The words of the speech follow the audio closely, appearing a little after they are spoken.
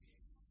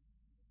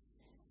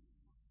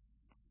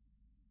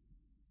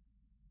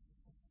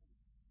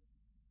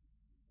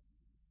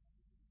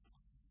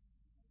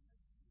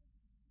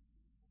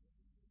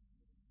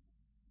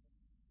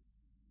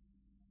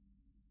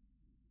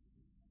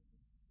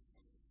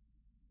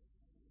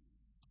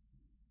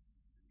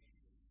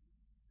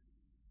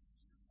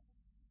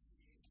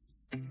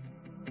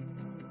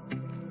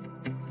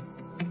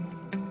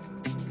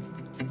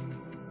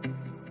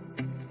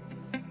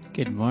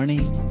Good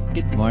morning.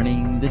 Good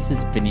morning. This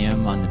is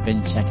Biniam on the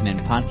Bin Checking In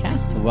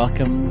podcast.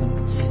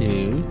 Welcome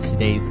to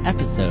today's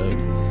episode.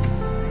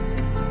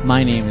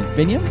 My name is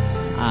Biniam.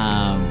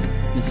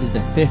 This is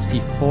the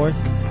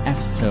 54th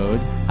episode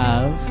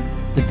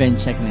of the Bin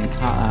Checking In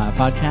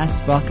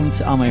podcast. Welcome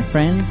to all my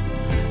friends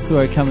who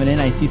are coming in.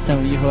 I see some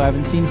of you who I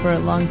haven't seen for a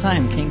long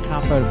time. King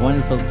Copper,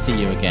 wonderful to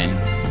see you again.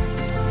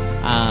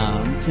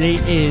 Today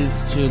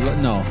is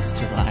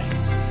July.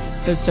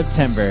 So it's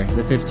September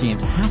the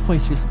 15th, halfway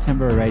through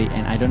September already,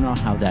 and I don't know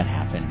how that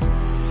happened.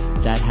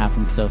 That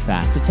happened so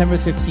fast. September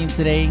 15th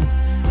today,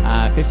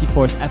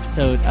 54th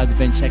episode of the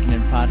Bin Checking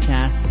In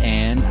podcast,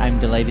 and I'm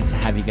delighted to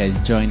have you guys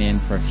join in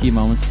for a few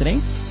moments today.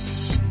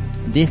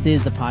 This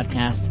is the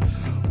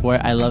podcast where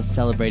I love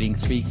celebrating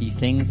three key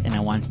things, and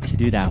I wanted to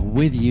do that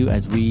with you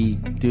as we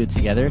do it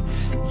together.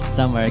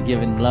 Some are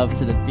giving love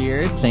to the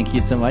beard. Thank you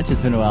so much.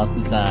 It's been a while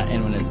since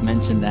anyone has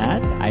mentioned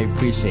that. I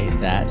appreciate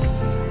that.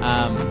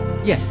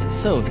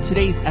 Yes, so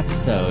today's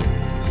episode,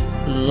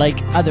 like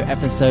other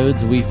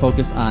episodes, we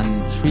focus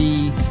on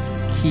three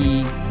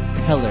key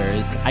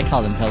pillars, I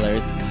call them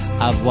pillars,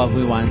 of what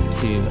we want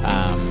to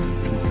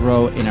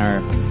grow in our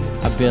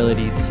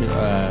ability to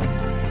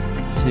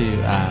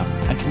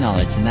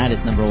acknowledge. And that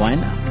is number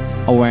one,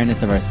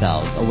 awareness of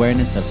ourselves,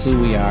 awareness of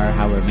who we are,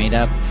 how we're made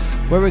up,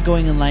 where we're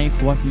going in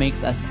life, what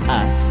makes us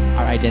us,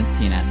 our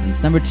identity in essence.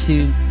 Number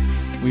two,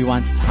 we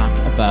want to talk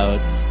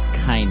about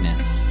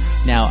kindness.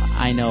 Now,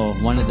 I know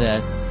one of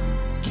the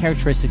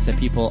characteristics that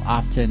people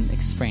often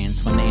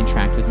experience when they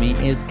interact with me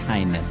is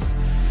kindness.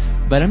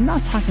 But I'm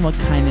not talking about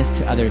kindness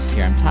to others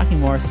here. I'm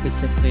talking more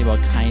specifically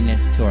about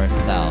kindness to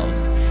ourselves.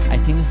 I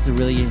think this is a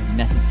really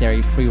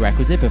necessary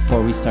prerequisite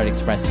before we start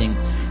expressing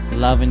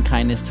love and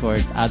kindness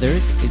towards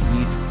others. It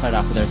needs to start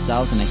off with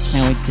ourselves, and I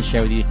can't wait to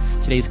share with you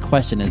today's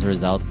question as a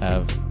result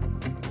of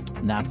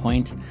that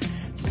point.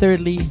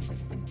 Thirdly,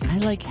 I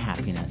like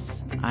happiness.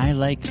 I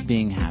like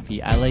being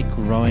happy. I like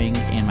growing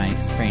in my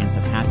experience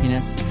of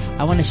happiness.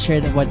 I want to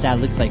share what that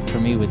looks like for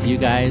me with you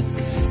guys,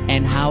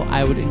 and how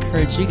I would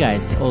encourage you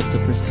guys to also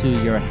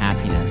pursue your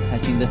happiness. I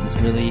think this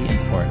is really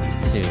important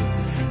too.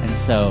 And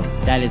so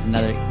that is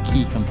another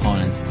key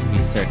component to be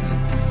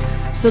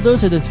certain. So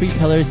those are the three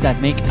pillars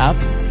that make up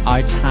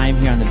our time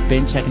here on the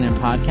Bin Checking In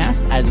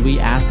podcast as we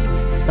ask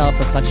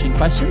self-reflection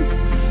questions.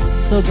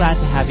 So glad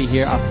to have you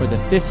here for the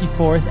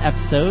 54th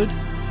episode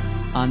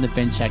on the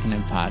Bin Checking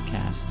In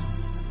podcast.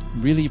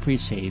 Really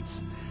appreciate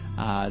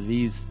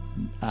these,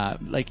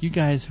 like you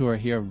guys who are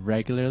here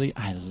regularly.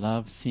 I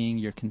love seeing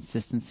your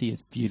consistency.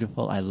 It's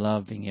beautiful. I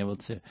love being able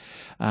to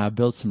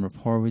build some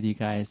rapport with you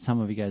guys.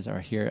 Some of you guys are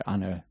here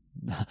on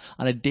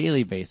a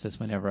daily basis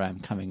whenever I'm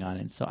coming on,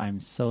 and so I'm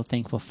so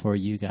thankful for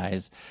you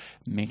guys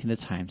making the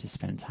time to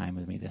spend time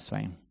with me this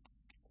way.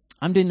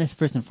 I'm doing this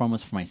first and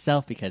foremost for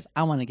myself because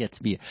I want to get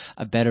to be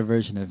a better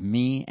version of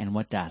me and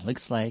what that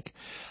looks like.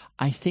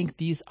 I think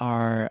these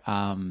are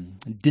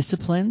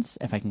disciplines,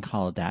 if I can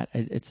call it that.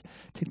 It's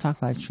TikTok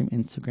live stream,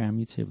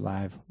 Instagram, YouTube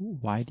live.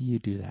 Why do you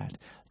do that?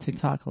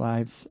 TikTok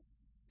live,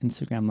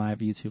 Instagram live,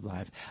 YouTube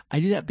live.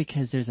 I do that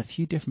because there's a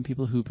few different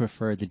people who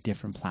prefer the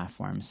different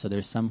platforms. So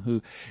there's some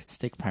who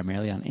stick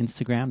primarily on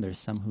Instagram. There's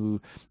some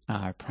who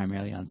are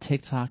primarily on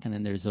TikTok. And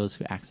then there's those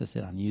who access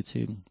it on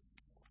YouTube.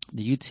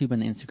 The YouTube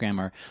and the Instagram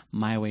are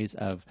my ways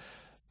of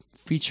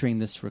featuring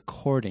this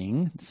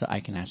recording, so I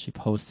can actually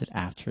post it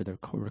after the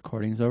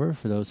recording's over.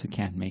 For those who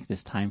can't make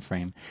this time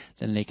frame,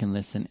 then they can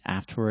listen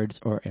afterwards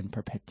or in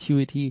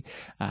perpetuity,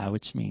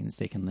 which means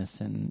they can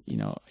listen,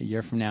 a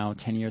year from now,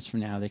 10 years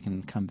from now, they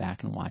can come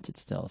back and watch it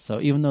still. So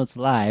even though it's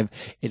live,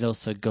 it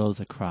also goes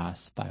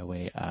across by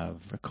way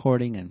of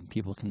recording, and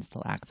people can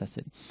still access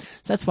it.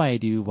 So that's why I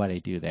do what I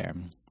do there.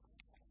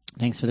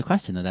 Thanks for the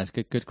question, though. That's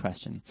a good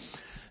question.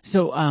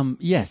 So,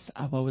 yes,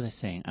 what was I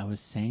saying? I was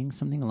saying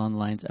something along the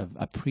lines of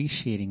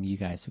appreciating you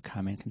guys who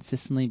come in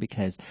consistently,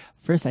 because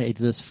first I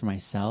do this for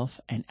myself,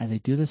 and as I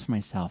do this for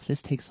myself,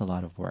 this takes a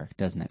lot of work,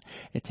 doesn't it?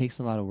 It takes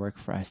a lot of work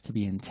for us to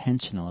be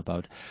intentional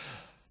about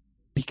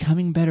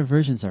becoming better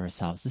versions of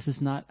ourselves. This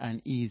is not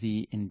an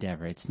easy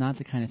endeavor. It's not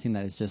the kind of thing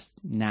that is just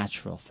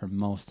natural for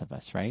most of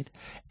us, right?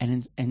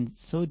 And in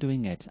so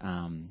doing it,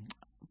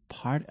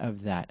 part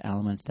of that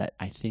element that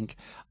I think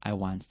I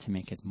want to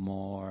make it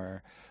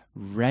more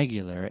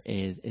regular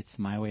is it's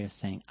my way of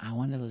saying I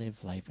want to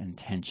live life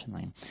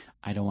intentionally.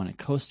 I don't want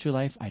to coast through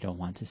life. I don't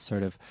want to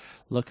sort of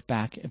look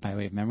back by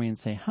way of memory and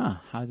say,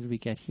 how did we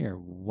get here?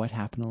 What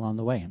happened along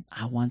the way?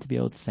 I want to be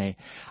able to say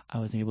I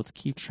was able to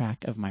keep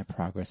track of my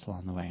progress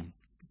along the way.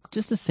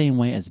 Just the same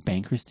way as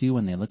bankers do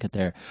when they look at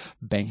their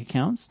bank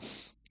accounts.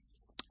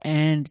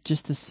 And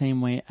just the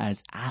same way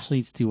as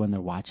athletes do when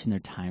they're watching their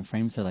time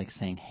frames, they're like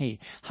saying, hey,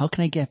 how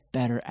can I get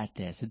better at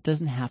this? It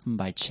doesn't happen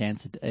by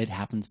chance. It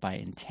happens by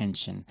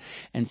intention.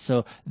 And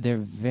so they're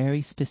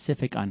very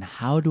specific on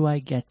how do I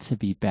get to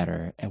be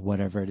better at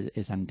whatever it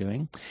is I'm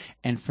doing.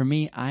 And for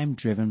me, I'm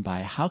driven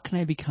by how can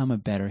I become a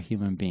better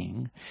human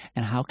being?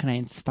 And how can I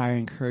inspire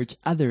and encourage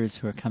others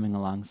who are coming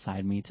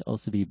alongside me to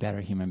also be better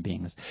human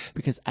beings?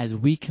 Because as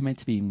we commit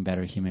to being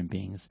better human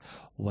beings,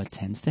 what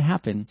tends to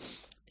happen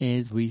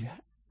is we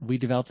we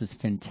developed this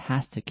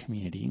fantastic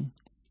community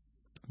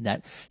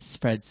that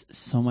spreads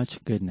so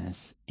much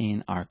goodness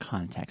in our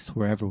context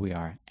wherever we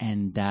are,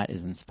 and that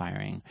is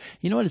inspiring.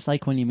 You know what it's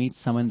like when you meet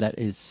someone that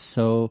is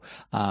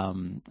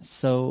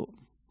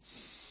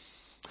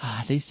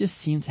they just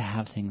seem to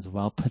have things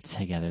well put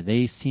together.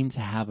 They seem to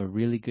have a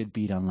really good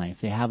beat on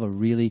life. They have a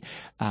really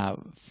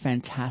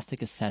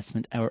fantastic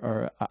assessment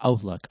or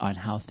outlook on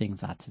how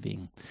things ought to be.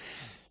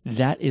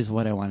 That is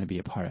what I want to be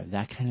a part of.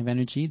 That kind of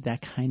energy,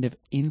 that kind of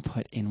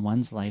input in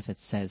one's life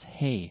that says,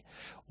 hey,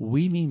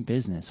 we mean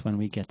business when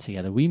we get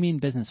together. We mean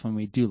business when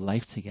we do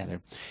life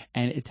together.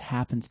 And it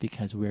happens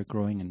because we're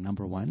growing in,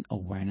 number one,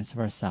 awareness of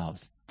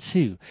ourselves.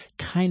 2,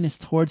 kindness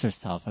towards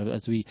ourselves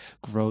as we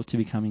grow to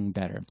becoming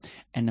better.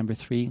 And number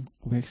 3,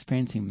 we're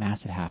experiencing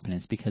massive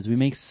happiness because we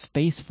make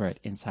space for it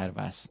inside of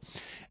us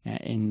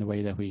in the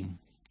way that we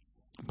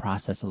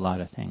process a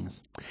lot of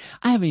things.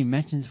 I haven't even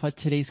mentioned what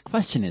today's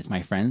question is,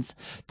 my friends.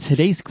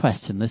 Today's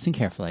question, listen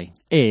carefully,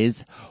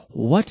 is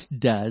what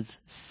does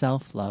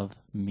self-love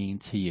mean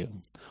to you?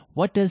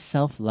 What does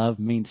self-love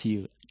mean to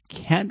you?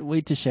 Can't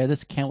wait to share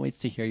this. Can't wait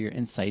to hear your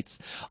insights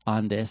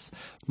on this.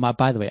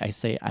 By the way, I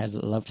say I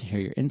love to hear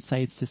your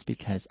insights just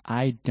because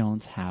I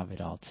don't have it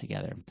all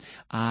together.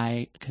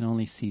 I can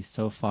only see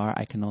so far.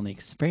 I can only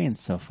experience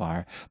so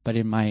far. But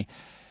in my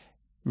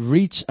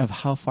reach of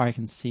how far I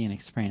can see and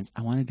experience,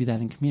 I want to do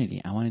that in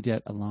community. I want to do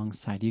that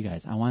alongside you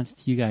guys. I want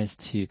you guys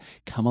to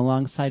come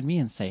alongside me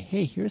and say,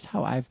 hey, here's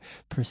how I've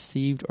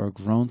perceived or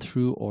grown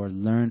through or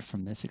learned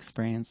from this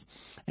experience.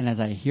 And as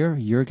I hear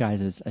your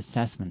guys'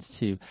 assessments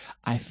too,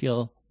 I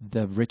feel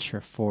the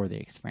richer for the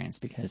experience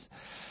because,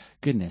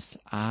 goodness,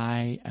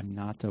 I am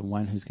not the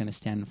one who's going to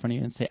stand in front of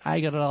you and say,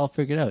 I got it all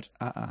figured out.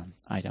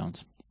 I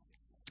don't.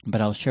 But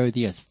I'll share with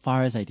you as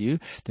far as I do.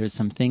 There's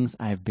some things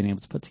I've been able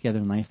to put together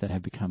in life that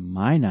have become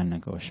my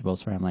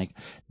non-negotiables where I'm like,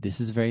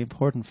 this is very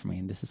important for me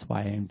and this is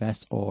why I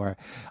invest or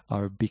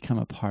become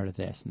a part of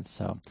this. And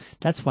so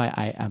that's why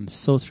I am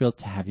so thrilled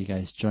to have you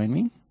guys join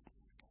me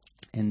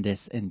in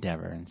this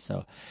endeavor. And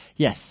so,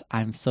 yes,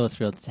 I'm so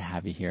thrilled to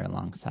have you here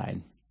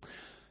alongside.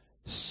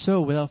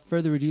 So without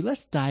further ado,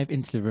 let's dive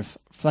into the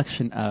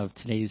reflection of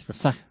today's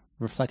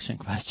reflection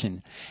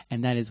question,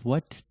 and that is,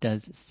 what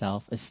does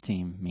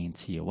self-esteem mean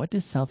to you? What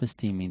does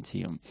self-esteem mean to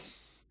you?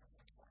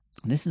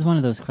 This is one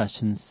of those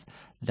questions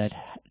that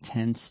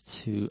tends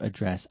to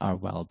address our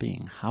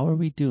well-being. How are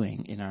we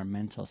doing in our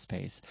mental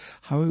space?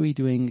 How are we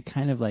doing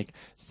kind of like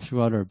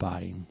throughout our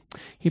body?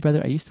 Hey,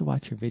 brother, I used to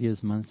watch your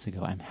videos months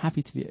ago. I'm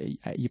happy to be,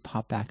 you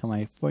pop back on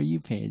my For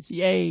You page.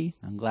 Yay!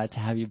 I'm glad to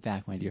have you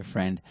back, my dear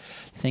friend.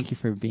 Thank you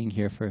for being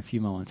here for a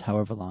few moments,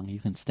 however long you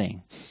can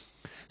stay.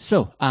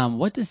 So,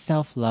 what does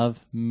self-love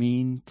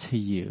mean to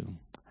you?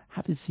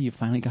 Happy to see you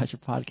finally got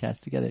your podcast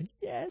together.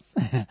 Yes.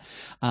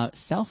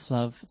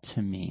 Self-love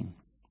to me.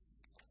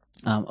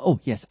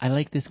 Yes, I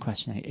like this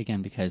question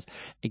again because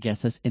it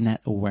gets us in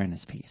that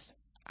awareness piece.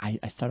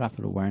 I start off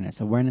with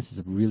awareness. Awareness is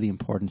a really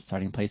important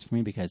starting place for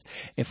me because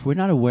if we're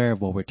not aware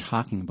of what we're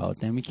talking about,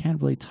 then we can't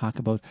really talk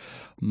about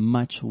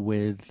much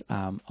with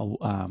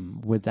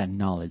that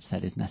knowledge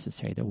that is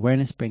necessary. The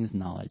awareness brings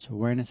knowledge.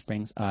 Awareness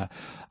brings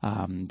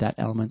that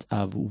element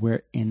of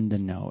we're in the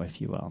know,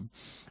 if you will.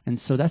 And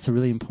so that's a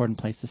really important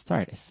place to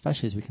start,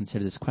 especially as we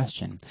consider this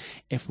question.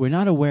 If we're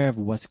not aware of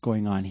what's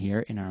going on here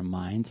in our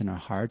minds, in our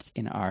hearts,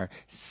 in our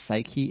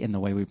psyche, in the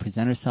way we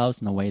present ourselves,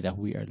 in the way that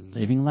we are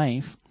living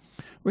life,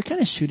 we're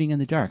kind of shooting in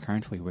the dark,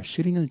 aren't we? We're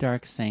shooting in the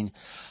dark saying,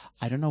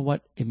 I don't know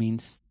what it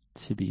means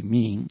to be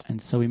me. And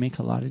so we make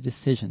a lot of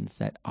decisions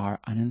that are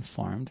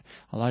uninformed,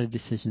 a lot of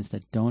decisions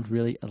that don't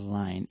really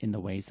align in the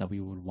ways that we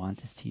would want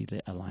to see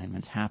the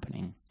alignment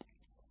happening.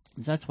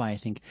 So that's why I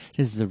think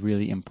this is a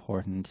really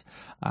important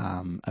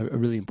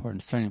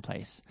starting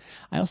place.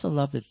 I also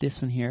love that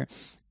this one here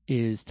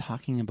is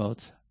talking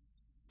about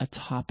a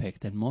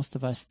topic that most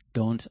of us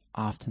don't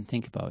often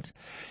think about.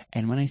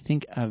 And when I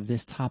think of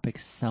this topic,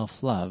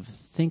 self-love,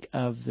 think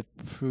of the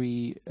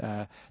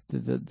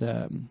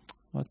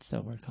what's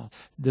that word called?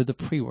 The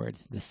pre-word,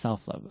 the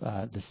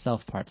self-love, the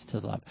self parts to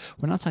love.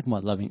 We're not talking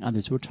about loving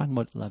others. We're talking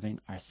about loving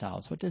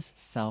ourselves. What does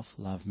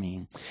self-love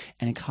mean?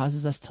 And it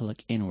causes us to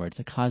look inwards.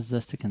 It causes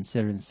us to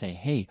consider and say,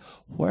 hey,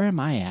 where am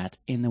I at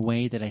in the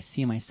way that I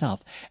see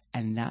myself?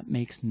 And that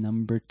makes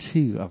number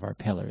 2 of our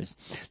pillars.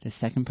 The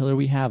second pillar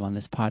we have on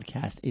this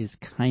podcast is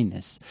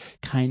kindness.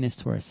 Kindness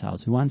to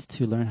ourselves. We want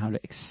to learn how to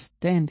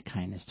extend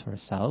kindness to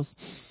ourselves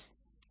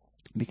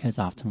because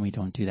often we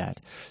don't do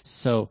that.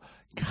 So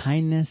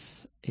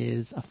kindness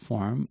is a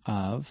form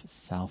of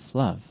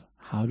self-love.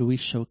 How do we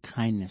show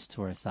kindness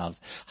to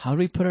ourselves? How do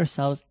we put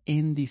ourselves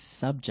in the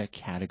subject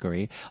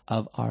category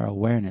of our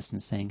awareness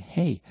and saying,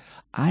 hey,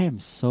 I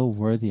am so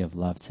worthy of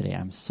love today.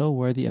 I'm so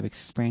worthy of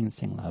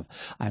experiencing love.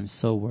 I'm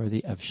so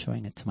worthy of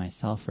showing it to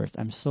myself first.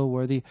 I'm so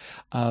worthy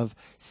of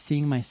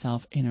seeing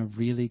myself in a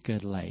really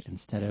good light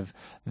instead of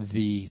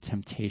the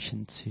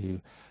temptation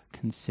to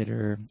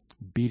consider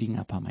beating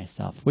up on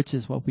myself, which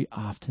is what we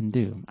often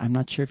do. I'm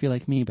not sure if you're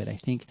like me, but I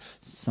think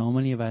so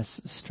many of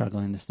us struggle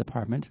in this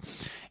department,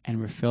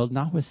 and we're filled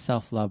not with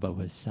self-love, but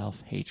with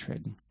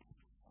self-hatred.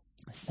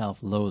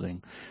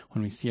 self-loathing.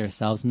 When we see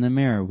ourselves in the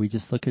mirror, we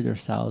just look at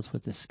ourselves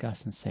with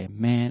disgust and say,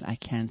 man, I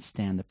can't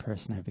stand the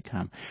person I've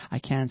become. I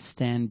can't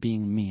stand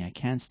being me. I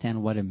can't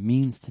stand what it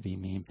means to be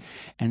me.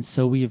 And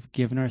so we have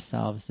given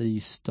ourselves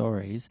these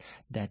stories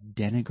that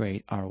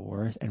denigrate our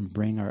worth and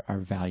bring our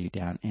value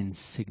down in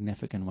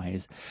significant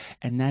ways.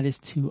 And that is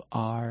to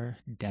our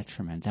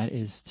detriment. That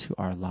is to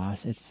our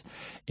loss.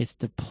 It's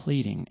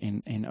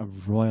depleting in a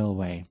royal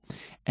way.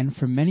 And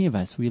for many of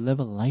us, we live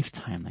a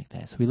lifetime like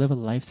this. We live a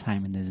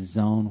lifetime in this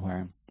zone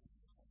where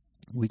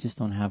we just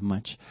don't have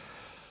much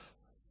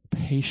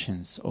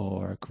patience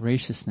or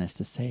graciousness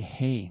to say,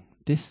 hey,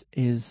 this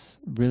is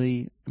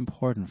really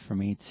important for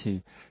me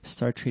to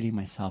start treating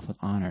myself with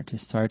honor, to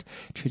start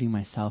treating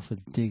myself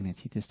with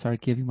dignity, to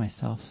start giving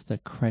myself the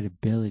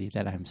credibility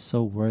that I'm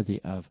so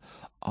worthy of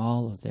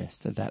all of this,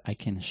 that I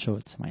can show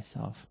it to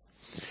myself.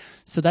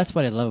 So that's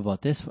what I love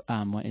about this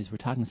one, is we're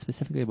talking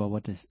specifically about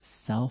what does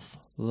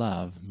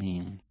self-love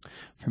mean.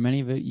 For many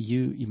of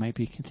you might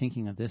be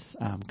thinking of this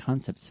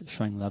concept,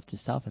 showing love to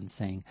self, and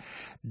saying,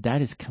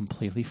 that is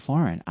completely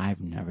foreign. I've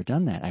never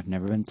done that. I've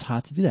never been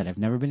taught to do that. I've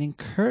never been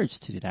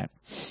encouraged to do that.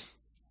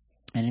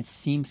 And it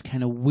seems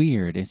kind of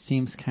weird. It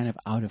seems kind of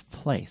out of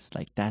place.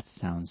 Like, that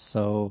sounds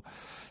so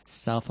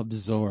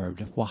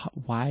self-absorbed.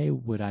 Why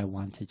would I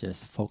want to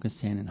just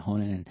focus in and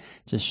hone in and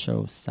just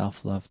show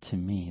self-love to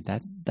me?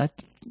 That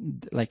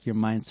like, your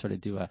mind sort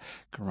of do a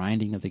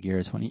grinding of the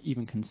gears when you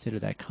even consider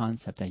that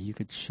concept that you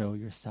could show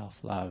your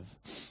self-love.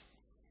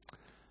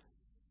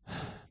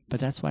 But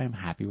that's why I'm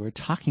happy we're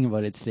talking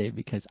about it today,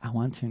 because I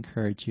want to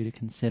encourage you to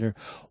consider,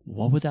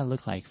 what would that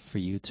look like for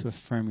you to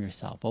affirm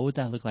yourself? What would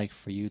that look like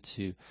for you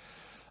to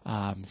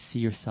see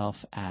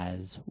yourself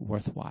as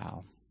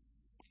worthwhile?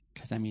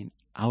 Because,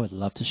 I would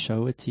love to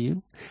show it to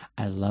you.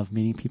 I love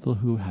meeting people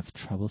who have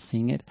trouble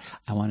seeing it.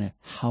 I want to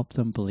help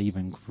them believe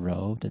and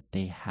grow that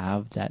they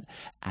have that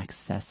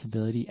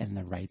accessibility and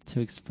the right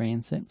to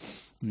experience it.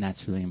 And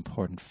that's really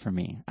important for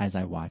me as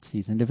I watch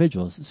these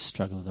individuals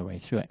struggle their way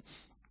through it.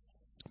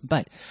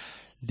 But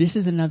this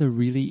is another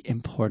really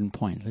important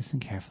point. Listen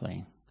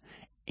carefully.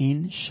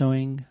 In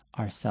showing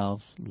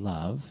ourselves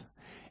love,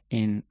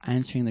 in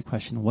answering the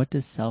question, what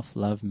does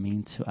self-love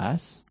mean to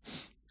us?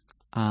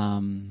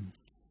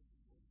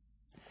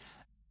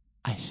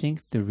 I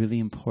think the really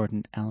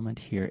important element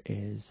here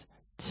is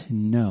to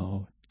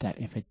know that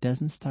if it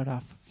doesn't start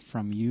off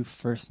from you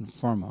first and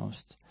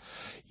foremost,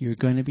 you're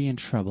going to be in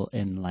trouble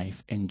in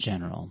life in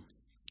general.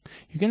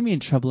 You're going to be in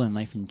trouble in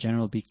life in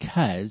general,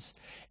 because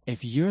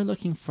if you're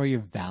looking for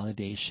your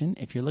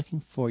validation, if you're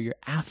looking for your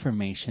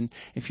affirmation,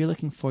 if you're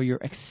looking for your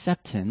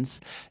acceptance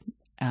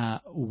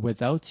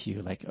without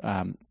you,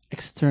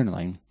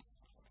 externally,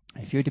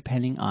 if you're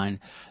depending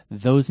on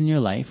those in your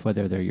life,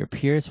 whether they're your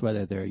peers,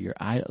 whether they're your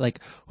idol,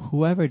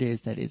 whoever it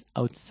is that is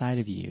outside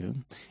of you,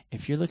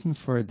 if you're looking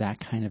for that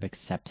kind of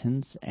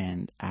acceptance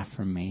and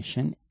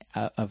affirmation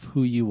of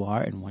who you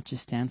are and what you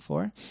stand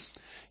for,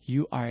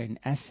 you are in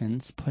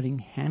essence putting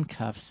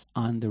handcuffs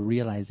on the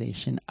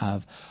realization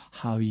of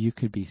how you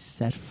could be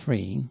set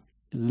free,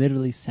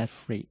 literally set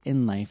free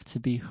in life to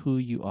be who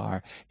you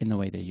are in the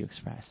way that you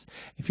express.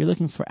 If you're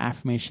looking for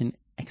affirmation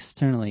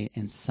externally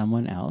in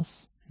someone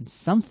else, in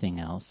something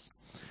else,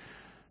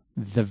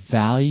 the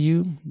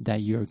value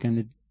that you're going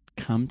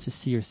to come to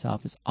see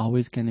yourself is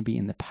always going to be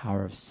in the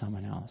power of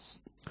someone else.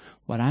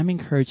 What I'm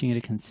encouraging you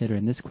to consider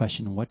in this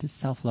question, what does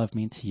self-love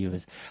mean to you,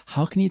 is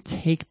how can you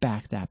take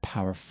back that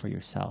power for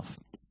yourself?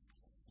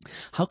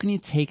 How can you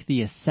take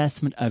the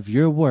assessment of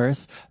your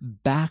worth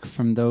back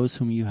from those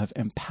whom you have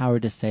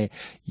empowered to say,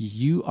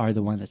 you are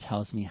the one that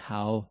tells me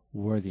how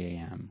worthy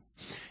I am?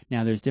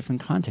 Now, there's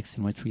different contexts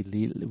in which we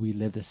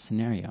live this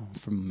scenario.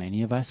 For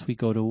many of us, we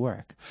go to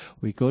work.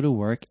 We go to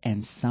work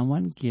and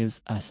someone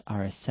gives us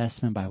our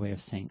assessment by way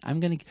of saying,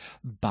 I'm going to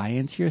buy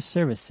into your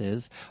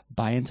services,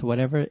 buy into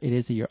whatever it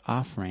is that you're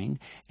offering,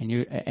 and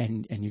you're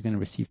going to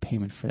receive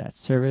payment for that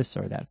service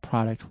or that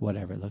product,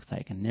 whatever it looks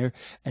like. And they're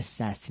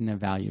assessing the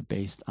value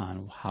based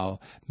on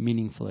how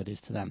meaningful it is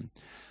to them.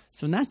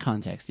 So in that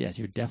context, yes,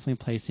 you're definitely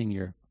placing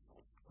your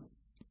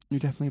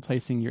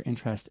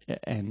interest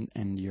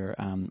and your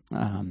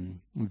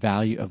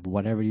value of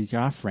whatever it is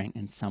you're offering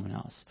in someone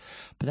else.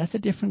 But that's a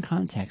different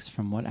context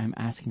from what I'm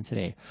asking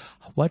today.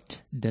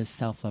 What does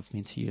self-love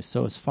mean to you?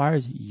 So as far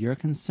as you're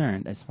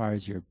concerned, as far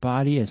as your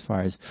body, as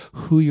far as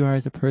who you are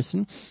as a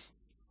person,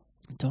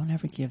 don't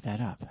ever give that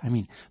up.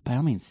 By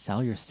all means,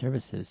 sell your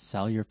services,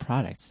 sell your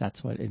products.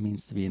 That's what it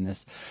means to be in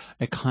this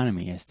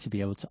economy, is to be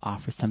able to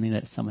offer something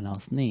that someone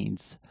else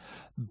needs.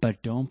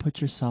 But don't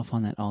put yourself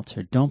on that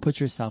altar. Don't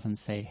put yourself and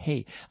say,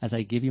 hey, as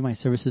I give you my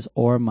services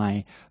or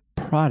my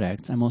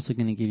products, I'm also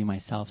going to give you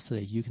myself so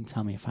that you can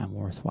tell me if I'm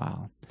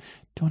worthwhile.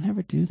 Don't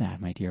ever do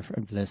that, my dear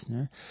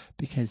listener,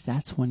 because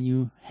that's when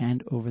you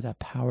hand over that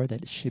power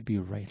that should be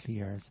rightly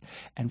yours.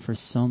 And for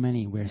so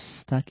many, we're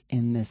stuck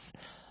in this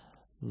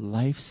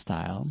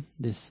lifestyle,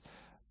 this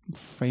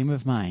frame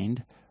of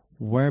mind,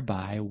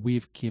 whereby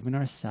we've given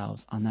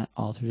ourselves on that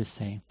altar to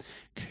say,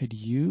 could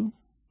you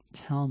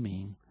tell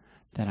me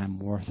that I'm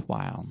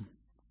worthwhile?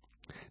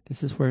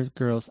 This is where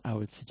girls, I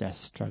would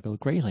suggest, struggle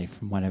greatly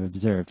from what I've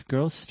observed.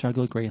 Girls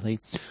struggle greatly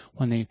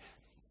when they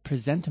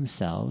present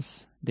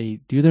themselves, they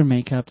do their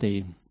makeup,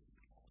 they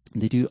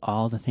do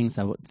all the things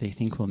that they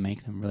think will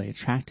make them really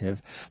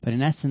attractive. But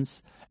in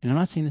essence, and I'm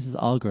not saying this is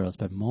all girls,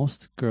 but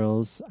most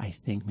girls, I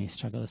think, may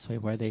struggle this way,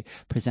 where they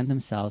present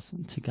themselves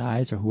to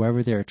guys or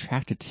whoever they're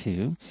attracted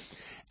to,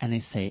 and they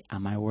say,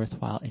 am I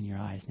worthwhile in your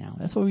eyes now?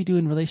 That's what we do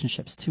in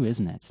relationships too,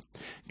 isn't it?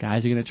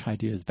 Guys are going to try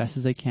to do as best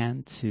as they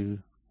can to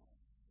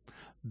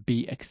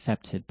be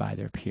accepted by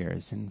their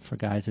peers. And for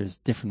guys, there's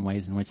different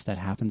ways in which that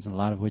happens, a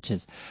lot of which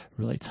is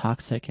really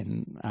toxic,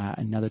 and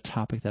another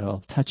topic that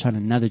I'll touch on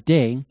another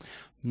day,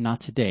 not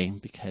today,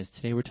 because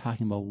today we're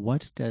talking about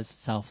what does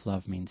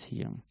self-love mean to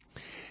you.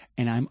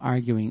 And I'm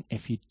arguing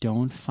if you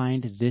don't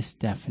find this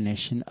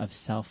definition of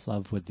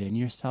self-love within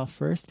yourself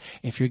first,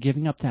 if you're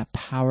giving up that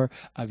power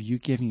of you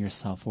giving your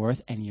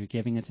self-worth and you're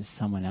giving it to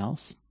someone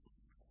else,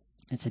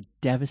 it's a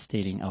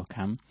devastating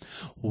outcome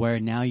where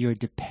now you're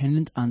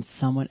dependent on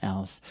someone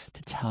else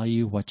to tell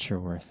you what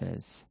your worth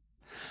is.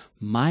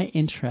 My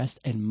interest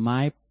and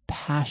my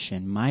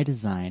passion, my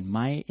design,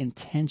 my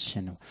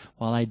intention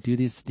while I do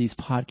these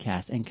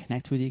podcasts and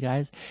connect with you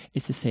guys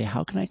is to say,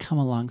 how can I come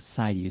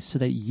alongside you so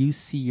that you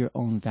see your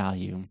own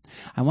value?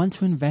 I want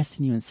to invest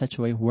in you in such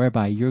a way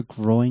whereby you're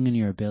growing in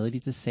your ability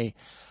to say,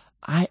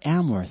 I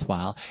am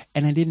worthwhile,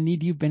 and I didn't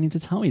need you, Benny, to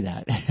tell me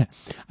that.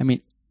 I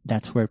mean,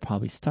 that's where it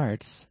probably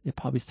starts. It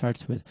probably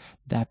starts with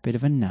that bit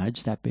of a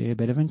nudge, that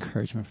bit of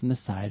encouragement from the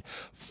side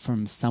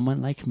from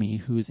someone like me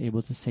who's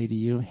able to say to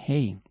you,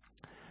 hey,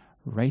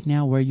 right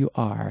now where you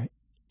are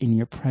in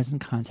your present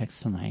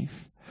context in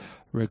life,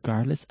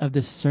 regardless of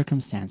the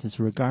circumstances,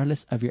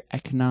 regardless of your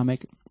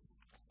economic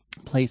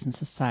place in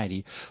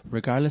society,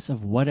 regardless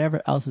of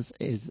whatever else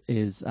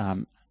is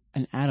an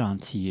add-on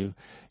to you,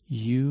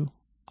 you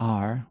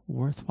are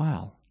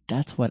worthwhile.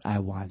 That's what I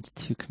want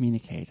to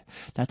communicate.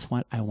 That's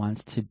what I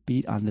want to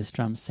beat on this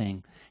drum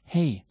saying,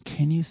 hey,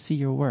 can you see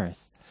your worth?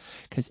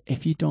 Because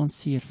if you don't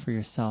see it for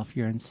yourself,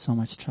 you're in so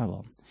much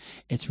trouble.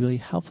 It's really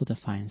helpful to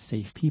find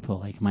safe people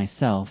like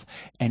myself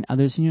and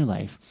others in your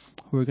life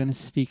who are going to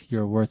speak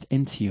your worth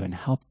into you and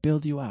help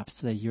build you up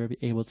so that you're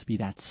able to be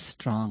that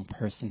strong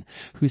person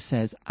who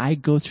says, I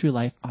go through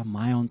life on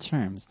my own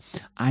terms.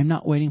 I'm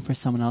not waiting for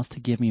someone else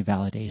to give me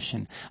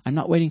validation. I'm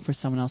not waiting for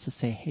someone else to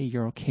say, hey,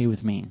 you're okay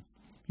with me.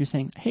 You're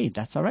saying, hey,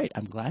 that's all right.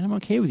 I'm glad I'm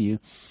okay with you,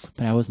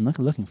 but I wasn't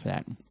looking for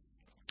that.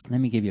 Let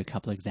me give you a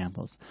couple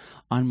examples.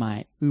 On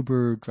my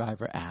Uber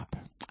driver app,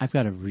 I've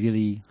got a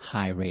really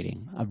high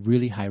rating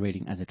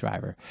as a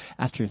driver.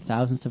 After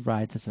thousands of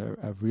rides, it's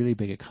a really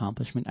big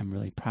accomplishment. I'm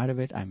really proud of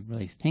it. I'm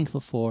really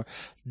thankful for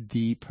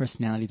the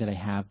personality that I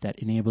have that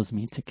enables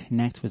me to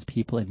connect with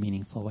people in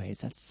meaningful ways.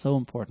 That's so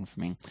important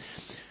for me.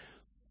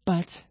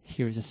 But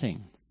here's the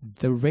thing.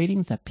 The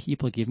ratings that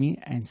people give me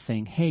and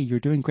saying, hey, you're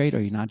doing great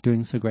or you're not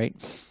doing so great,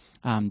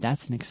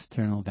 that's an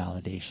external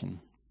validation.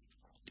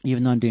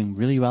 Even though I'm doing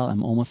really well,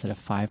 I'm almost at a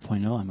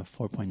 5.0. I'm a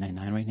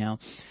 4.99 right now.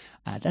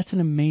 That's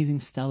an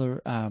amazing,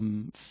 stellar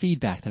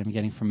feedback that I'm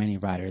getting from many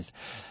riders.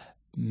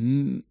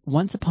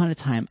 Once upon a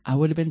time, I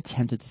would have been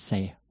tempted to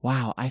say,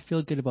 wow, I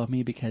feel good about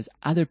me because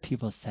other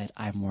people said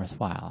I'm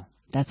worthwhile.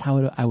 That's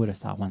how I would have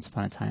thought once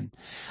upon a time.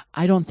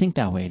 I don't think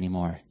that way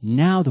anymore.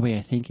 Now the way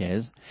I think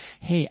is,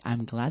 hey,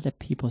 I'm glad that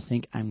people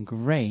think I'm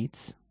great,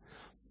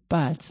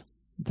 but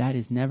that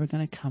is never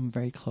going to come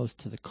very close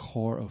to the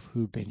core of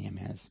who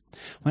Binyam is.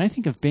 When I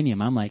think of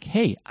Binyam, I'm like,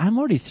 hey, I'm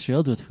already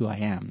thrilled with who I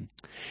am.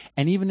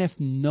 And even if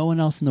no one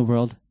else in the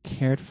world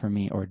cared for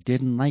me or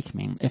didn't like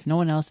me, if no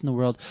one else in the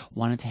world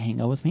wanted to hang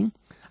out with me,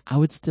 I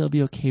would still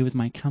be okay with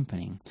my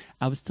company.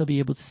 I would still be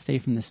able to say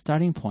from the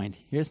starting point,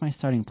 here's my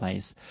starting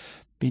place.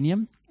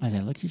 Binyam, as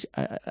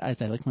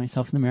I look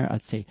myself in the mirror,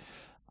 I'd say,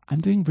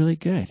 I'm doing really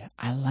good.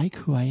 I like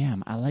who I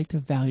am. I like the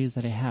values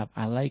that I have.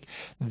 I like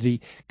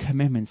the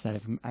commitments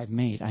that I've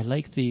made. I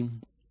like the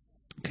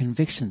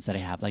convictions that I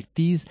have. Like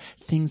these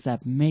things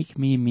that make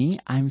me me,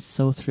 I'm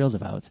so thrilled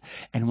about.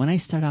 And when I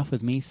start off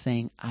with me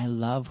saying, I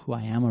love who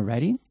I am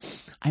already,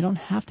 I don't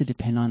have to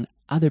depend on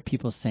other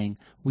people saying,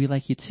 we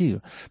like you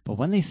too. But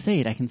when they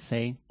say it, I can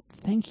say,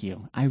 thank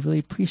you. I really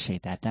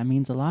appreciate that. That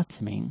means a lot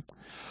to me.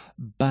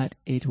 But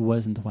it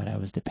wasn't what I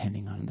was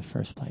depending on in the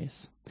first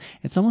place.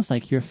 It's almost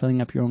like you're filling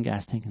up your own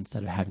gas tank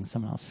instead of having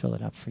someone else fill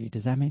it up for you.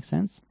 Does that make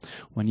sense?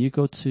 When you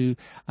go to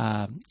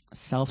a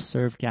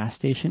self-serve gas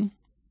station,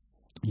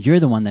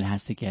 you're the one that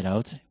has to get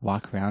out,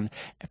 walk around,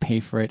 pay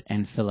for it,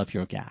 and fill up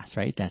your gas,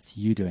 right? That's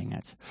you doing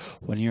it.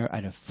 When you're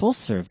at a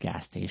full-serve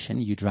gas station,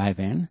 you drive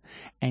in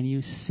and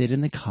you sit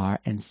in the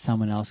car and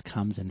someone else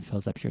comes and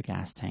fills up your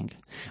gas tank.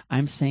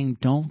 I'm saying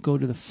don't go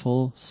to the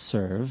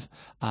full-serve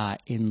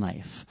in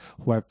life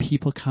where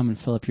people come and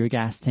fill up your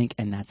gas tank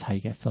and that's how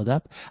you get filled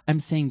up. I'm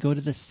saying go to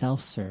the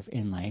self-serve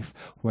in life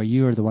where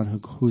you are the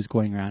one who's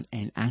going around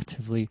and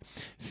actively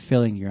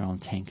filling your own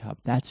tank up.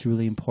 That's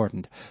really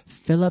important.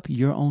 Fill up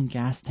your own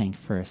gas tank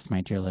first, my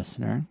dear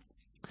listener.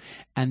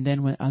 And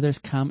then when others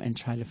come and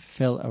try to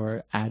fill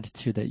or add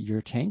to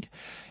your tank,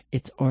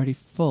 it's already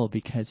full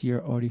because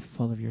you're already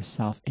full of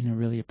yourself in a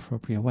really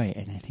appropriate way.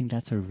 And I think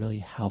that's a really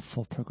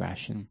helpful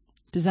progression.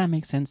 Does that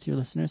make sense to your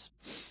listeners?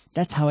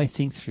 That's how I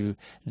think through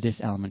this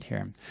element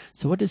here.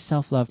 So what does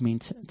self-love mean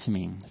to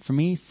me? For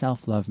me,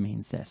 self-love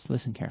means this.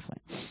 Listen carefully.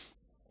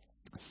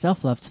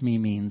 Self-love to me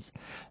means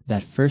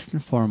that first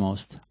and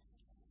foremost,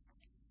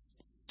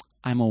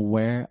 I'm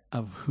aware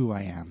of who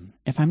I am.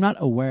 If I'm not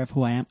aware of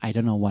who I am, I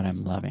don't know what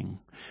I'm loving.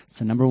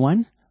 So number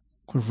one,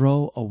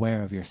 grow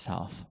aware of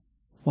yourself.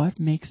 What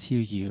makes you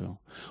you?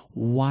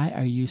 Why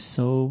are you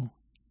so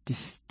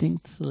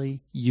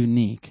distinctly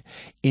unique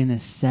in the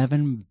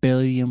 7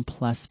 billion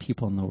plus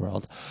people in the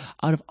world?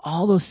 Out of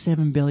all those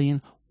 7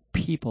 billion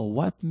people,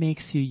 what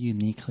makes you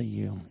uniquely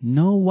you?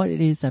 Know what it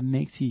is that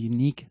makes you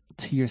unique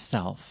to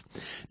yourself.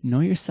 Know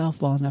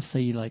yourself well enough so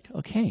you're like,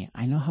 okay,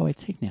 I know how I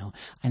tick now.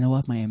 I know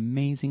what my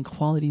amazing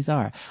qualities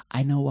are.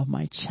 I know what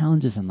my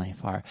challenges in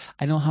life are.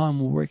 I know how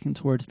I'm working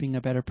towards being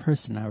a better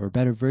person or a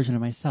better version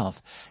of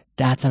myself.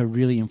 That's a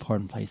really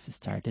important place to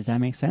start. Does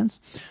that make sense?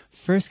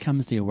 First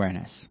comes the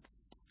awareness.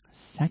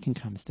 Second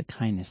comes the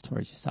kindness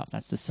towards yourself.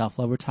 That's the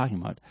self-love we're talking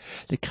about.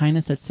 The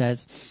kindness that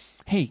says,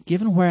 hey,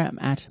 given where I'm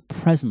at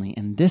presently,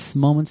 in this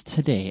moment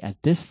today,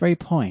 at this very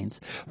point,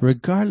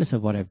 regardless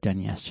of what I've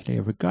done yesterday,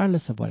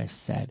 regardless of what I've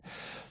said,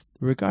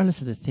 regardless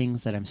of the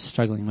things that I'm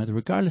struggling with,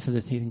 regardless of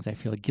the things I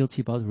feel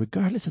guilty about,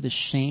 regardless of the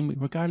shame,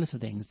 regardless of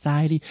the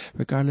anxiety,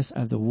 regardless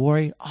of the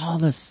worry, all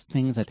those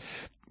things that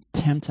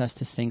tempt us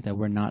to think that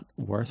we're not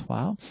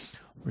worthwhile,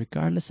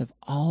 regardless of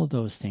all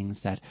those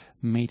things that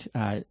may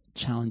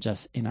challenge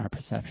us in our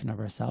perception of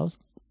ourselves,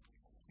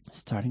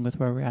 starting with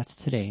where we're at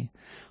today,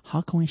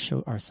 how can we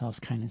show ourselves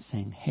kindness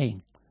saying, hey,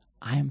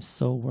 I am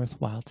so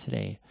worthwhile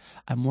today.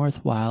 I'm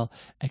worthwhile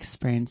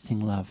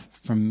experiencing love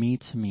from me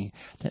to me,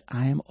 that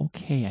I am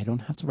okay. I don't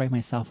have to write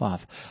myself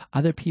off.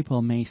 Other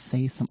people may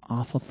say some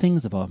awful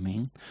things about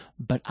me,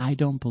 but I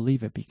don't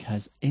believe it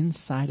because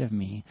inside of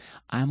me,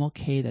 I'm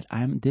okay that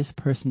I'm this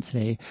person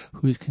today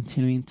who's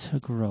continuing to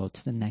grow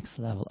to the next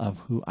level of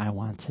who I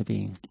want to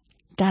be.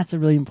 That's a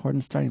really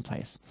important starting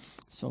place.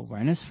 So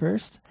awareness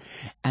first,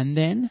 and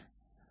then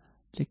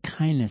the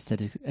kindness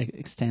that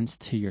extends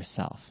to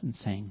yourself and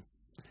saying,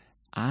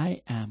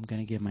 I am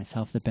going to give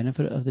myself the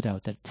benefit of the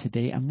doubt that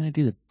today I'm going to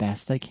do the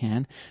best I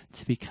can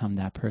to become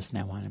that person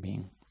I want to be.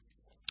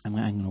 I'm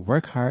going to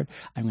work hard.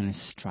 I'm going to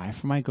strive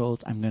for my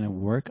goals. I'm going to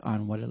work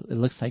on what it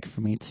looks like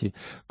for me to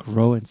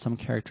grow in some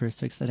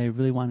characteristics that I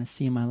really want to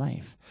see in my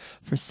life.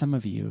 For some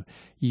of you,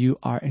 you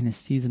are in a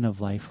season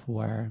of life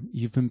where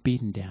you've been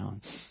beaten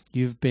down.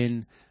 You've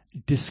been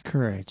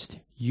discouraged.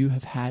 You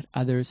have had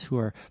others who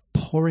are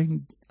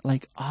pouring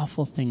like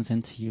awful things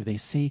into you. They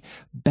say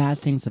bad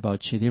things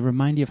about you. They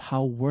remind you of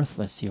how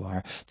worthless you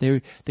are.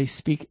 They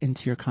speak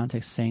into your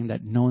context saying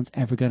that no one's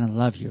ever going to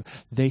love you.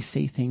 They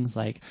say things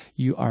like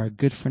you are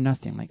good for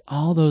nothing. Like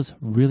all those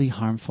really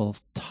harmful,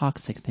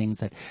 toxic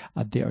things that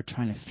they are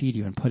trying to feed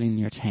you and put in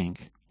your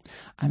tank.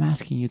 I'm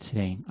asking you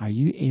today, are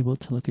you able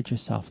to look at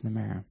yourself in the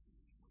mirror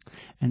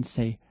and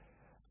say,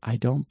 I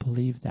don't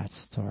believe that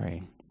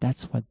story.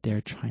 That's what they're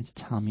trying to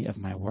tell me of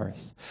my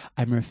worth.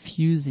 I'm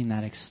refusing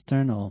that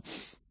external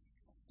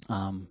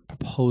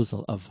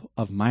proposal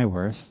of my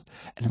worth,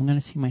 and I'm going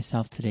to see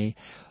myself today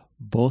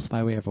both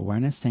by way of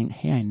awareness, saying,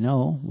 hey, I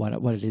know what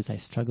it is I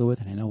struggle with,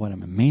 and I know what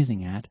I'm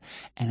amazing at,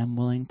 and I'm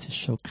willing to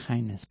show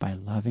kindness by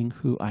loving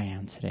who I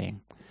am today.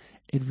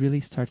 It really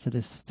starts at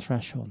this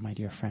threshold, my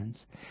dear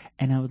friends,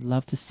 and I would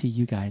love to see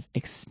you guys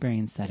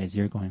experience that as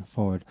you're going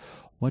forward.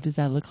 What does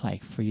that look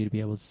like for you to be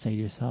able to say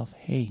to yourself,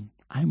 hey,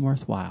 I'm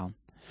worthwhile.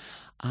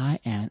 I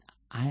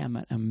am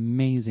an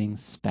amazing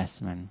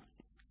specimen.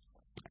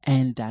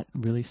 And that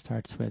really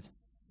starts with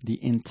the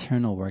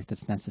internal work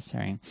that's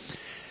necessary.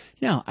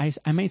 Now,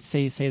 I might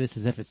say this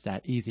as if it's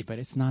that easy, but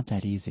it's not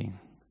that easy.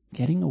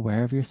 Getting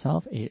aware of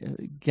yourself,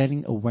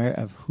 getting aware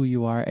of who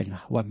you are and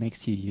what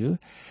makes you you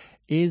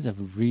is a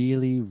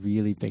really,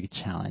 really big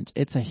challenge.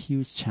 It's a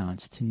huge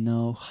challenge to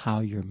know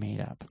how you're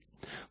made up.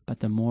 But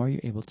the more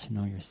you're able to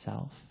know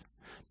yourself,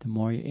 the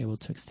more you're able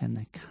to extend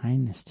that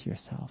kindness to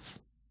yourself.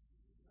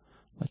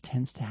 What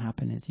tends to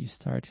happen is you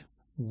start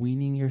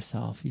weaning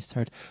yourself, you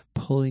start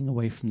pulling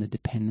away from the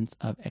dependence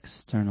of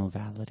external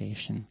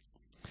validation.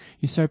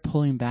 You start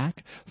pulling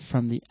back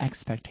from the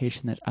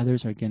expectation that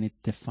others are going to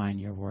define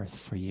your worth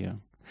for you.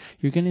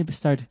 You're going to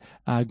start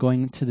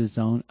going to the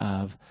zone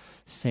of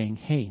saying,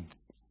 hey,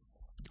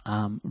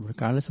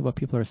 regardless of what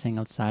people are saying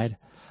outside,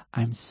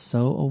 I'm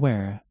so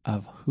aware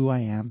of who I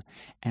am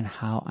and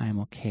how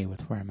I'm okay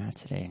with where I'm at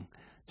today.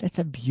 That's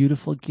a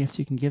beautiful gift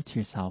you can give to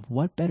yourself.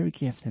 What better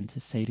gift than to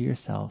say to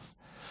yourself,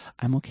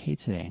 I'm okay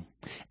today.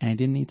 And I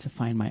didn't need to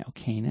find my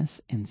okayness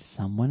in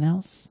someone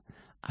else.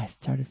 I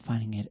started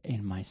finding it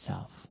in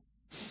myself.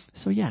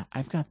 So yeah,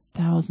 I've got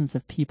thousands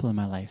of people in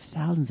my life,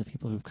 thousands of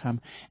people who've come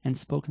and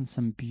spoken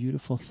some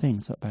beautiful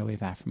things by way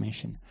of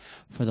affirmation.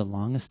 For the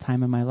longest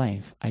time in my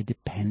life, I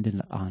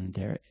depended on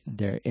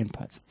their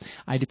inputs.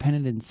 I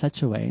depended in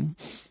such a way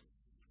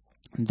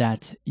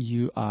that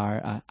you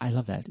are, I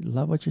love that.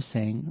 Love what you're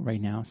saying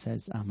right now,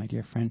 says my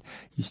dear friend.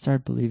 You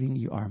start believing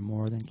you are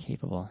more than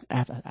capable.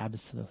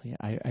 Absolutely.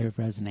 I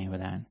resonate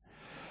with that.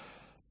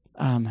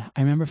 I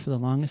remember for the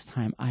longest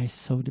time, I was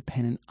so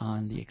dependent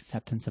on the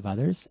acceptance of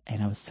others,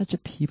 and I was such a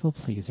people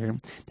pleaser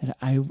that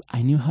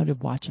I knew how to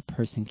watch a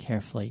person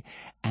carefully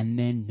and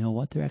then know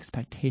what their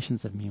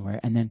expectations of me were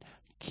and then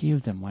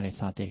give them what I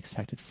thought they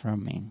expected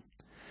from me.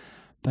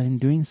 But in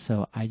doing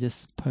so, I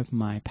just put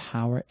my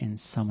power in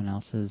someone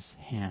else's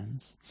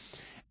hands.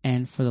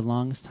 And for the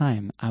longest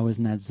time, I was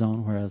in that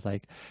zone where I was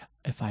like,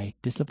 if I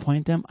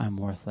disappoint them, I'm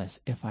worthless.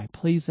 If I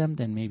please them,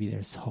 then maybe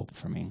there's hope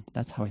for me.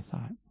 That's how I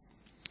thought.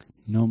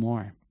 No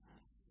more.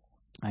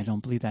 I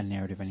don't believe that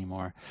narrative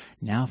anymore.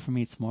 Now for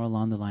me, it's more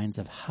along the lines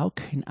of how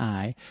can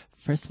I,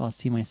 first of all,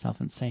 see myself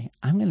and say,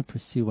 I'm going to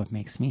pursue what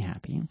makes me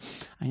happy.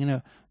 I'm going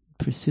to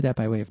pursue that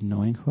by way of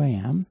knowing who I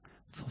am,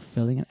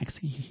 fulfilling and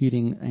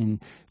executing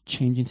and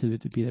changing to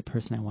be the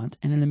person I want.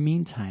 And in the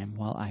meantime,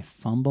 while I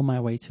fumble my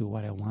way to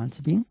what I want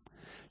to be,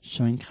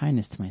 showing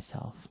kindness to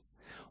myself.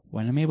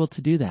 When I'm able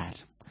to do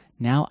that,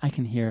 now I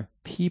can hear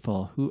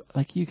people who,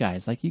 like you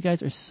guys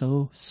are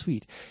so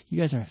sweet. You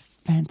guys are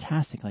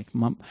fantastic. Like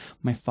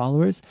my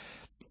followers,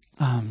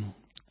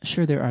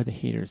 sure there are the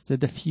haters,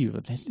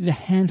 the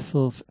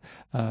handful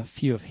of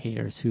few of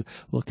haters who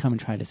will come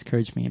and try to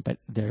discourage me, but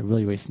they're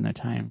really wasting their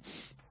time.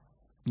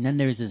 And then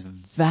there's this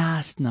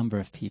vast number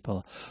of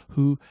people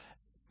who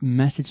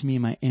message me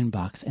in my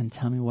inbox and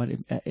tell me what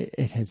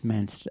it has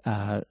meant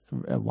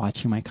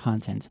watching my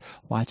content,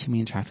 watching me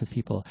interact with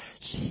people,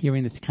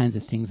 hearing the kinds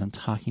of things I'm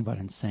talking about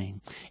and saying.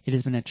 It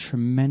has been a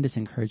tremendous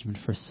encouragement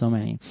for so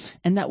many.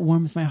 And that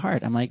warms my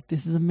heart. I'm like,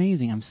 this is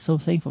amazing. I'm so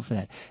thankful for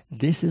that.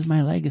 This is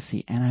my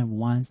legacy, and I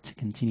want to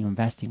continue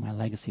investing my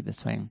legacy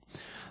this way.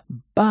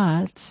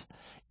 But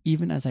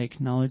even as I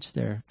acknowledge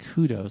their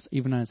kudos,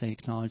 even as I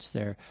acknowledge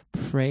their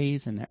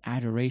praise and their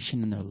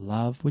adoration and their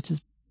love, which is,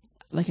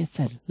 like I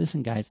said,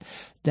 listen, guys,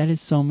 that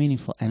is so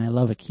meaningful, and I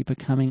love it. Keep it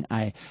coming.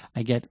 I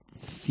get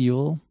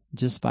fuel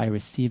just by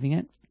receiving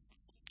it,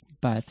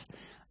 but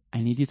I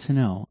need you to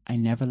know I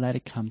never let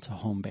it come to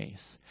home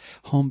base.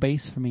 Home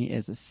base for me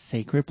is a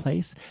sacred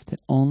place that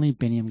only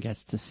Biniam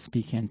gets to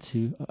speak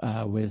into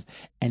with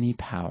any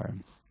power.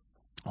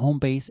 Home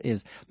base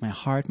is my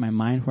heart, my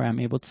mind, where I'm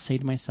able to say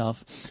to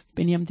myself,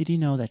 Biniam, did you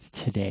know that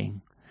today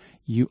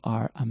you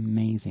are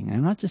amazing? And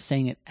I'm not just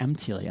saying it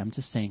emptily. I'm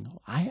just saying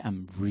I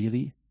am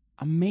really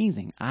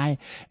amazing. I'm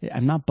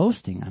not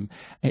boasting.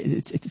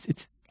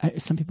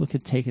 Some people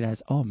could take it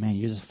as, oh man,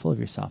 you're just full of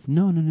yourself.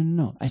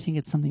 No. I think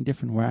it's something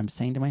different where I'm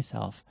saying to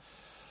myself,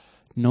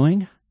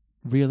 knowing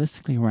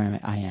realistically where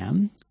I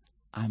am,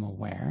 I'm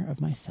aware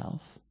of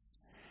myself.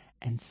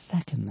 And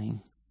secondly,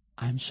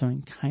 I'm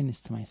showing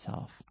kindness to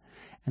myself.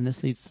 And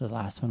this leads to the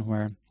last one,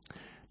 where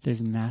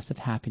there's massive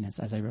happiness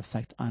as I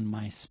reflect on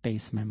my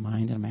space, my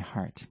mind, and my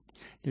heart.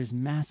 There's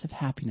massive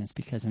happiness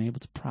because I'm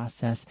able to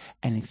process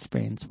and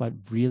experience what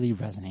really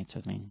resonates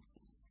with me.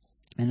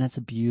 And that's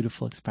a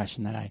beautiful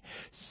expression that I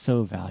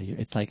so value.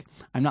 It's like,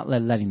 I'm not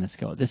letting this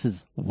go. This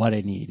is what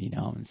I need,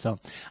 And so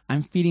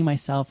I'm feeding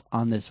myself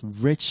on this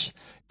rich,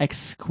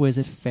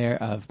 exquisite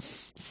fare of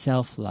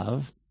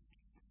self-love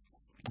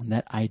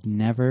that I'd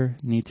never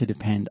need to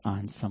depend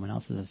on someone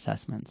else's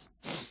assessment.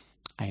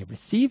 I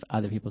receive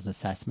other people's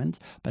assessment,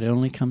 but it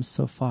only comes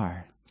so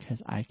far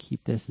because I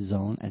keep this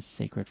zone as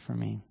sacred for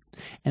me.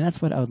 And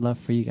that's what I would love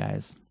for you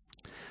guys.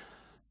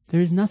 There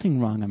is nothing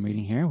wrong, I'm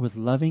reading here, with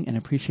loving and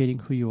appreciating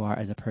who you are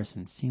as a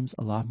person. Seems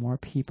a lot more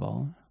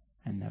people,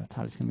 and I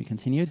thought it's going to be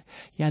continued.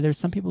 Yeah, there's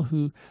some people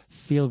who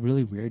feel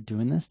really weird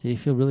doing this. They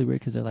feel really weird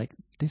because they're like,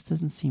 this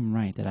doesn't seem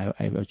right that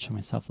I would show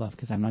myself love,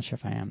 because I'm not sure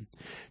if I am.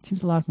 It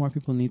seems a lot more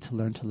people need to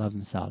learn to love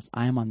themselves.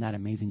 I am on that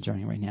amazing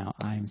journey right now.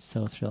 I am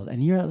so thrilled.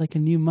 And you're like a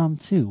new mom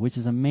too, which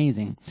is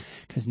amazing,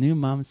 because new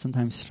moms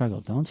sometimes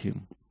struggle, don't you?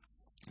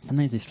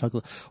 Sometimes they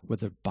struggle with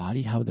their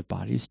body, how their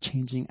body is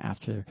changing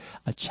after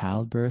a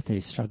childbirth.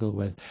 They struggle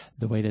with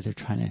the way that they're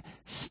trying to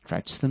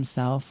stretch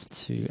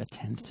themselves to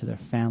attend to their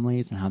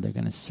families and how they're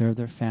going to serve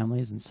their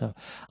families. And so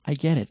I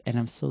get it. And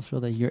I'm so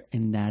thrilled that you're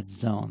in that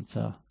zone.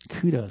 So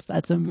kudos.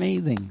 That's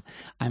amazing.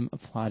 I'm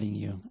applauding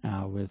you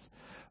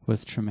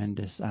with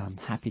tremendous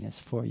happiness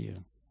for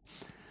you.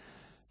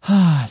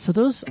 So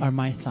those are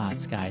my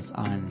thoughts, guys,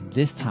 on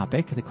this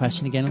topic. The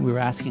question again we were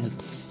asking is,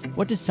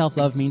 what does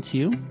self-love mean to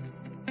you?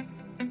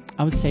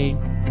 I would say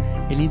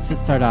it needs to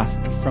start off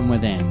from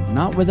within,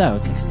 not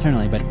without,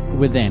 externally, but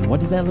within. What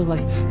does that look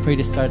like for you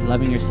to start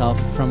loving yourself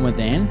from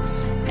within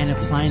and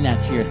applying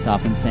that to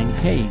yourself and saying,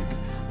 hey,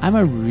 I'm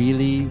a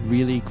really,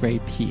 really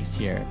great piece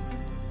here.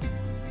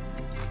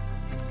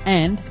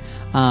 And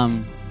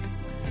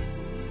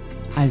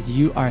as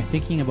you are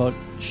thinking about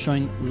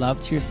showing love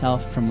to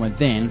yourself from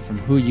within, from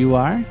who you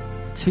are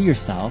to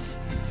yourself,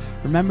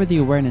 remember the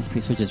awareness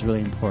piece, which is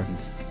really important.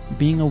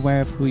 Being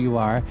aware of who you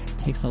are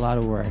takes a lot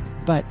of work,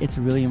 but it's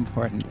really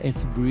important.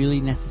 It's really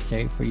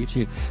necessary for you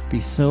to be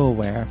so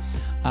aware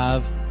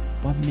of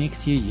what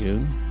makes you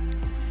you,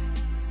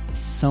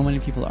 so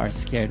many people are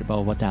scared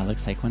about what that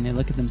looks like when they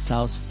look at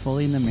themselves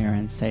fully in the mirror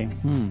and say,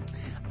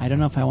 I don't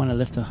know if I want to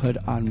lift a hood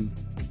on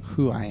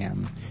who I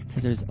am,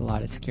 because there's a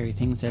lot of scary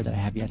things there that I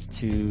have yet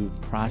to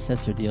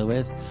process or deal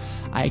with.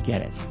 I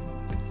get it.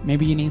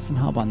 Maybe you need some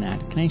help on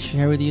that. Can I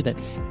share with you that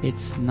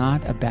it's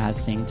not a bad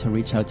thing to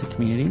reach out to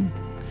community?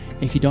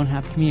 If you don't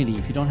have community,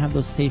 if you don't have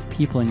those safe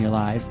people in your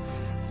lives,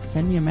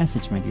 send me a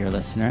message, my dear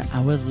listener.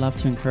 I would love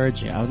to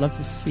encourage you. I would love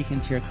to speak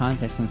into your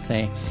context and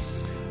say,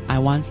 I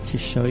want to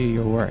show you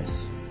your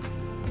worth.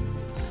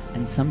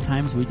 And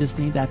sometimes we just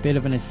need that bit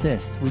of an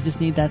assist. We just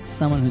need that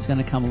someone who's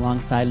going to come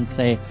alongside and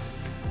say,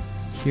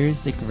 here's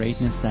the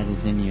greatness that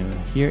is in you.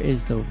 Here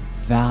is the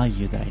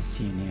value that I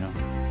see in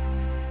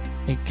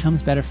you. It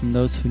comes better from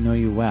those who know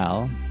you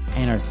well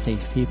and are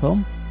safe people.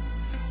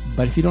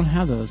 But if you don't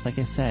have those, like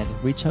I said,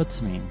 reach out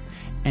to me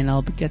and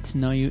I'll get to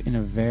know you in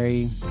a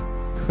very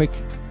quick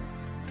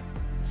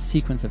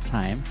sequence of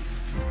time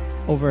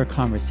over a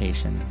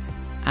conversation,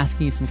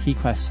 asking you some key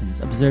questions,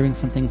 observing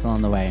some things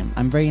along the way.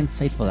 I'm very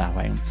insightful that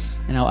way,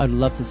 and I'd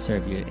love to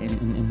serve you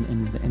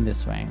in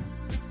this way.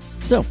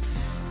 So,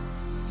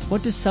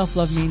 what does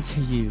self-love mean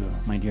to you,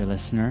 my dear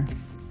listener?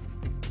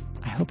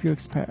 I hope you're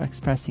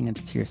expressing it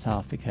to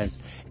yourself, because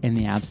in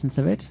the absence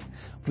of it,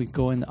 we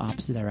go in the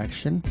opposite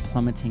direction,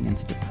 plummeting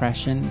into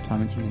depression,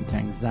 plummeting into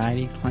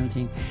anxiety,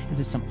 plummeting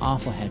into some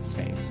awful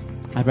headspace.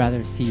 I'd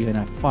rather see you in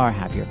a far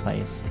happier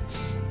place.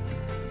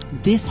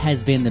 This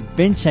has been the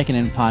Been Checking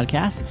In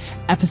podcast,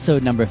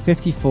 episode number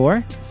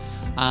 54.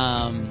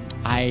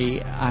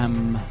 I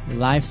am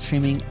live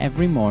streaming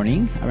every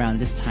morning around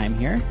this time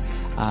here.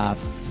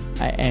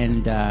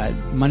 And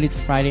Monday to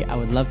Friday, I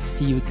would love to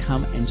see you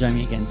come and join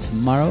me again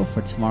tomorrow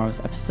for tomorrow's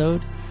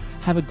episode.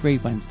 Have a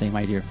great Wednesday,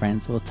 my dear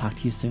friends. We'll talk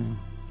to you soon.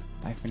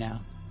 Bye for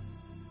now.